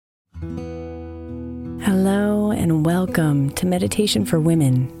Hello and welcome to Meditation for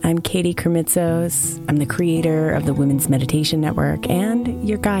Women. I'm Katie Kermitzos. I'm the creator of the Women's Meditation Network and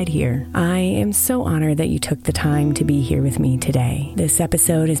your guide here. I am so honored that you took the time to be here with me today. This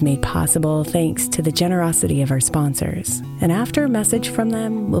episode is made possible thanks to the generosity of our sponsors. And after a message from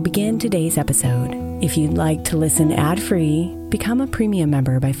them, we'll begin today's episode. If you'd like to listen ad-free, become a premium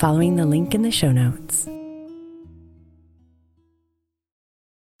member by following the link in the show notes.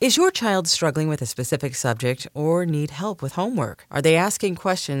 Is your child struggling with a specific subject or need help with homework? Are they asking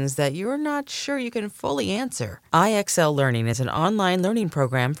questions that you're not sure you can fully answer? IXL Learning is an online learning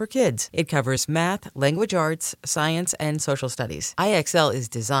program for kids. It covers math, language arts, science, and social studies. IXL is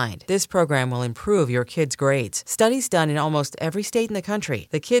designed. This program will improve your kids' grades. Studies done in almost every state in the country.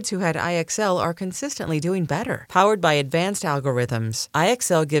 The kids who had IXL are consistently doing better. Powered by advanced algorithms,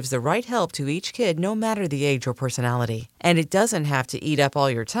 IXL gives the right help to each kid no matter the age or personality. And it doesn't have to eat up all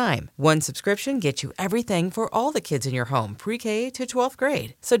your time. One subscription gets you everything for all the kids in your home, pre-K to 12th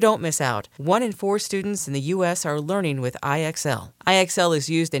grade. So don't miss out. 1 in 4 students in the U.S. are learning with IXL. IXL is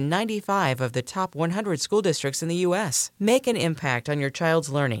used in 95 of the top 100 school districts in the U.S. Make an impact on your child's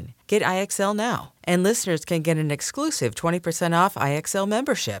learning. Get IXL now. And listeners can get an exclusive 20% off IXL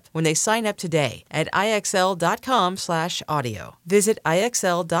membership when they sign up today at IXL.com/audio. Visit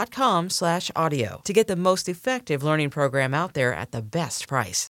IXL.com/audio to get the most effective learning program out there at the best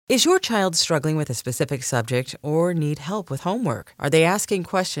price. Is your child struggling with a specific subject or need help with homework? Are they asking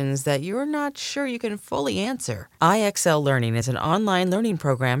questions that you're not sure you can fully answer? IXL Learning is an online learning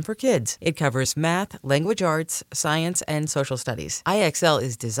program for kids. It covers math, language arts, science, and social studies. IXL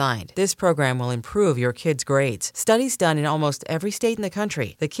is designed. This program will improve your kids' grades. Studies done in almost every state in the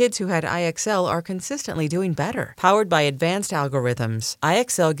country. The kids who had IXL are consistently doing better. Powered by advanced algorithms,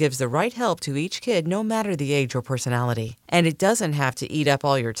 IXL gives the right help to each kid no matter the age or personality. And it doesn't have to eat up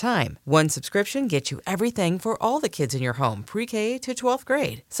all your time. One subscription gets you everything for all the kids in your home, pre-K to 12th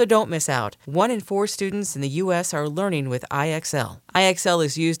grade. So don't miss out. 1 in 4 students in the U.S. are learning with IXL. IXL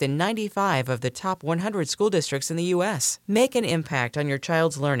is used in 95 of the top 100 school districts in the U.S. Make an impact on your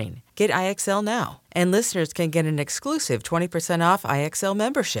child's learning. Get IXL now. And listeners can get an exclusive 20% off IXL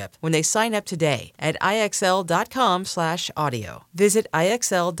membership when they sign up today at IXL.com/audio. Visit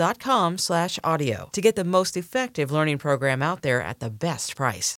IXL.com/audio to get the most effective learning program out there at the best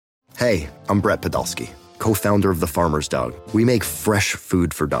price. Hey, I'm Brett Podolsky, co-founder of The Farmer's Dog. We make fresh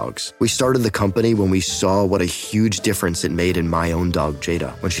food for dogs. We started the company when we saw what a huge difference it made in my own dog,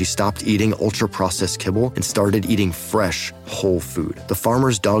 Jada, when she stopped eating ultra-processed kibble and started eating fresh, whole food. The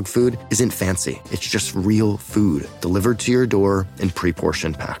Farmer's Dog food isn't fancy. It's just real food delivered to your door in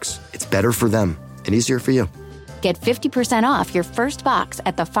pre-portioned packs. It's better for them and easier for you. Get 50% off your first box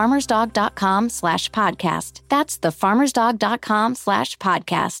at thefarmersdog.com/podcast. That's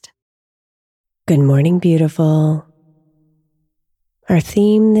thefarmersdog.com/podcast. Good morning, beautiful. Our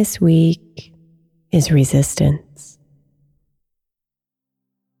theme this week is resistance.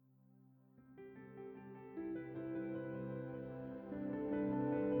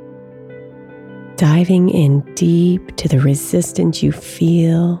 Diving in deep to the resistance you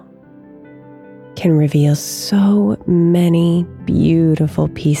feel can reveal so many beautiful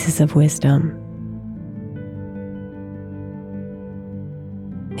pieces of wisdom.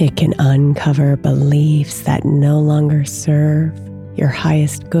 It can uncover beliefs that no longer serve your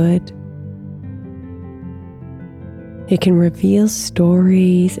highest good. It can reveal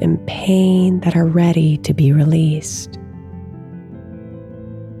stories and pain that are ready to be released.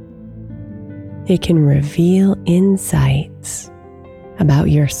 It can reveal insights about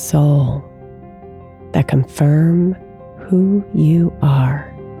your soul that confirm who you are.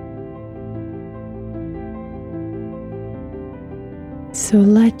 So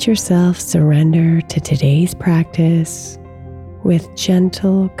let yourself surrender to today's practice with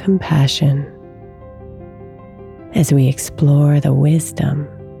gentle compassion as we explore the wisdom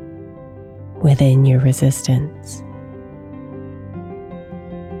within your resistance.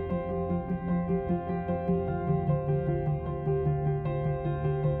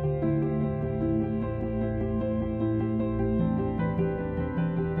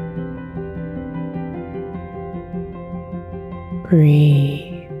 Breathe.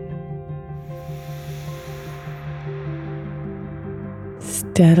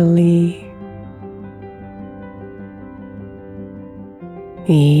 Steadily,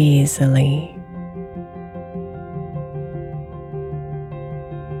 easily.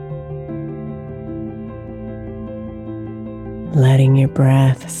 Letting your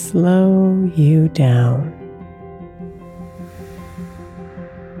breath slow you down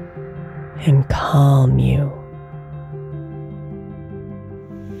and calm you.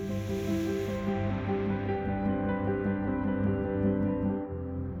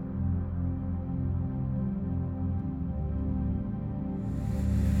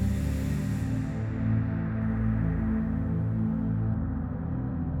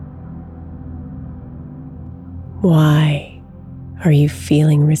 Why are you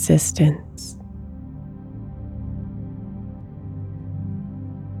feeling resistance?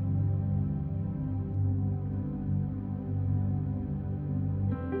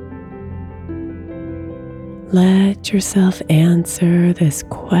 Let yourself answer this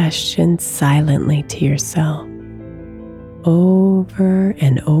question silently to yourself over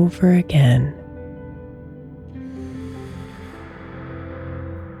and over again,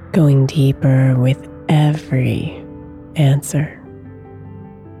 going deeper with every answer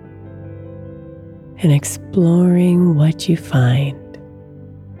and exploring what you find.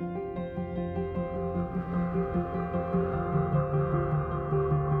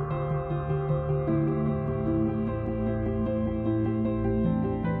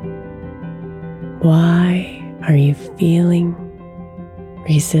 Why are you feeling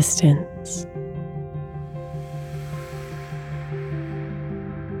resistance?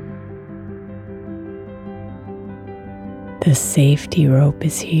 The safety rope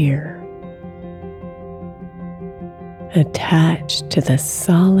is here, attached to the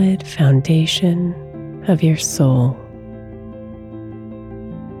solid foundation of your soul.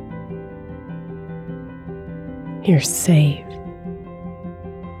 You're safe.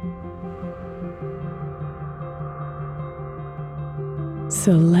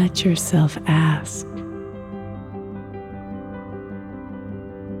 So let yourself ask.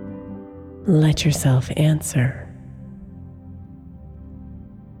 Let yourself answer.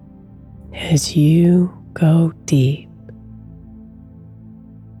 As you go deep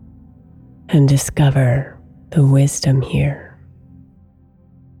and discover the wisdom here.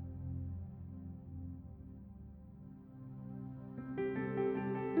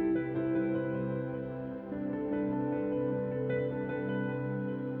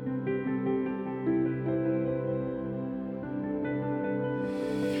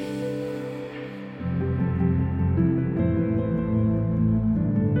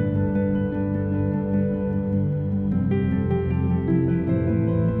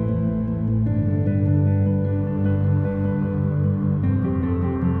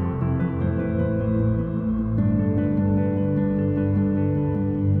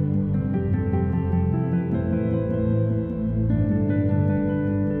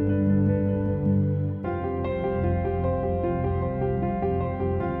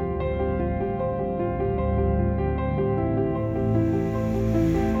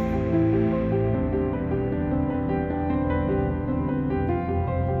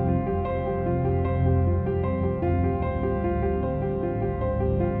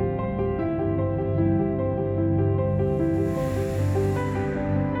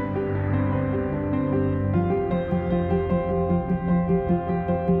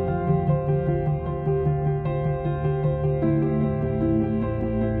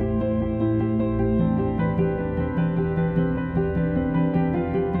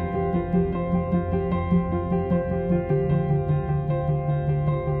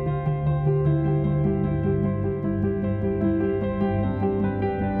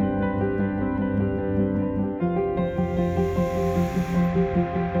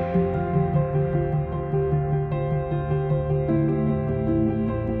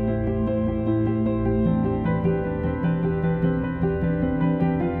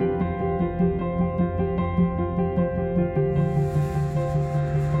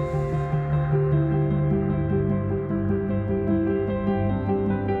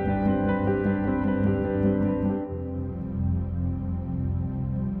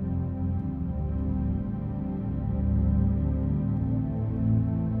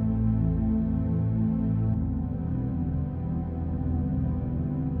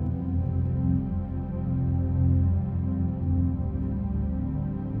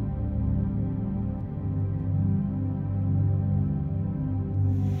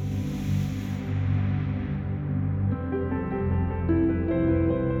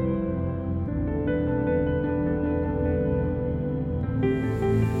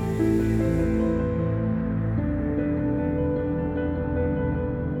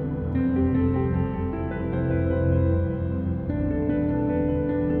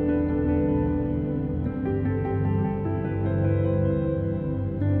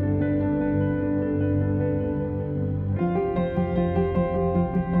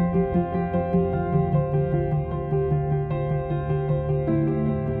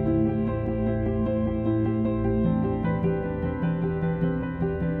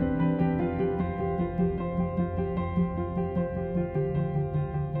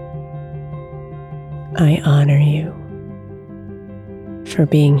 I honor you for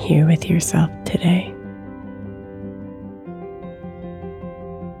being here with yourself today.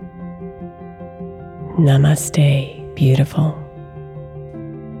 Namaste, beautiful.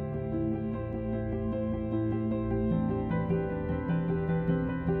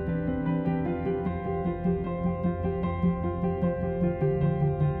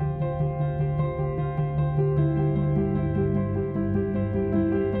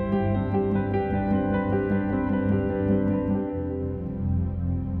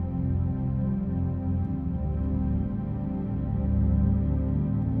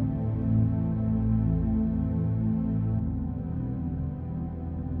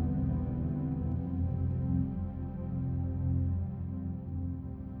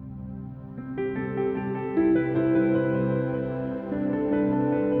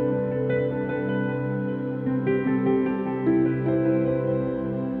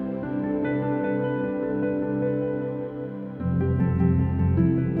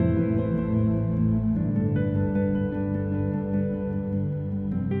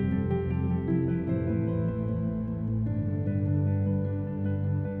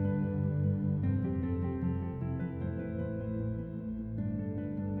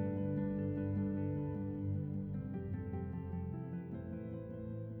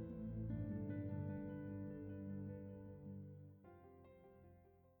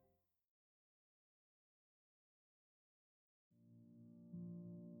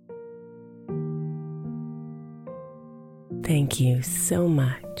 Thank you so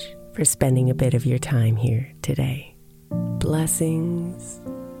much for spending a bit of your time here today. Blessings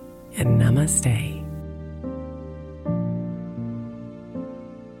and namaste.